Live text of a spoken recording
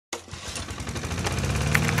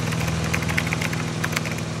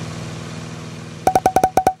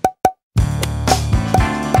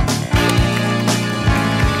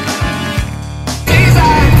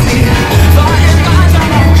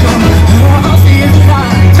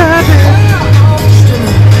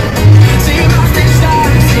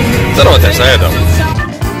never say it though.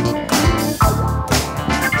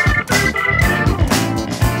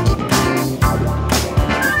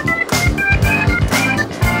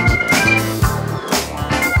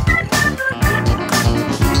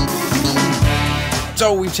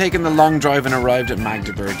 So we've taken the long drive and arrived at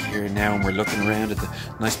Magdeburg here now, and we're looking around at the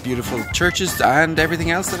nice beautiful churches and everything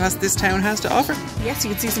else that this town has to offer. Yes, you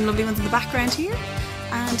can see some lovely ones in the background here.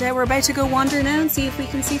 And we're about to go wander now and see if we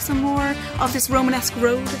can see some more of this Romanesque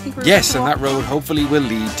road. I think we're yes, and that road hopefully will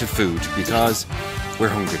lead to food because we're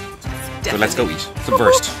hungry. Definitely. So let's go eat. The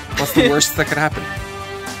worst. What's the worst that could happen?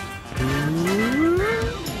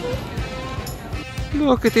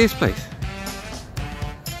 Look at this place.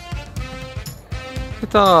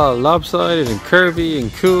 It's all lopsided and curvy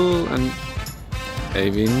and cool, and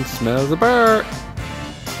even smells a bar.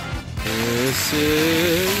 This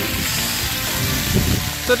is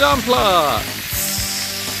the Dumplats.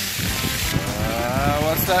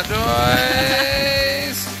 What's that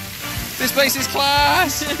noise? This place is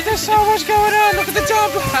class. There's so much going on. Look at the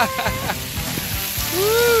Dumplats.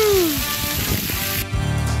 Woo!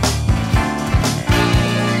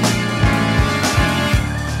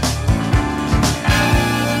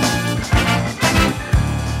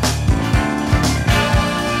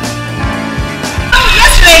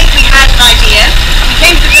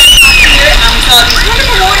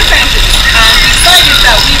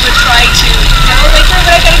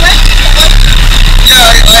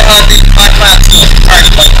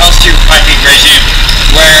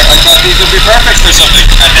 Perfect for something,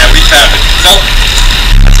 and now we found it. So,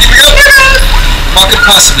 let's keep it going. What could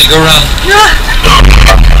possibly go wrong?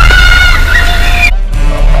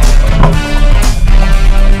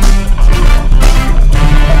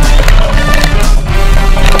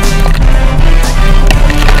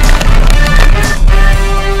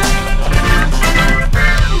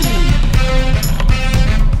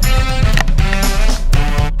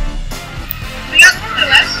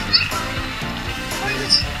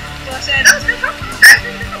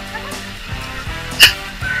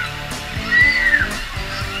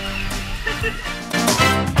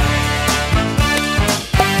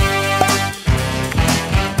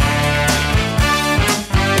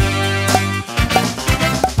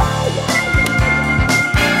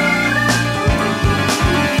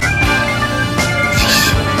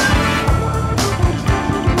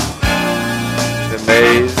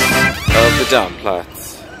 Maze of the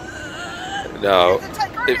Dumplats. No,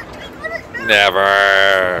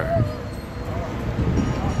 never.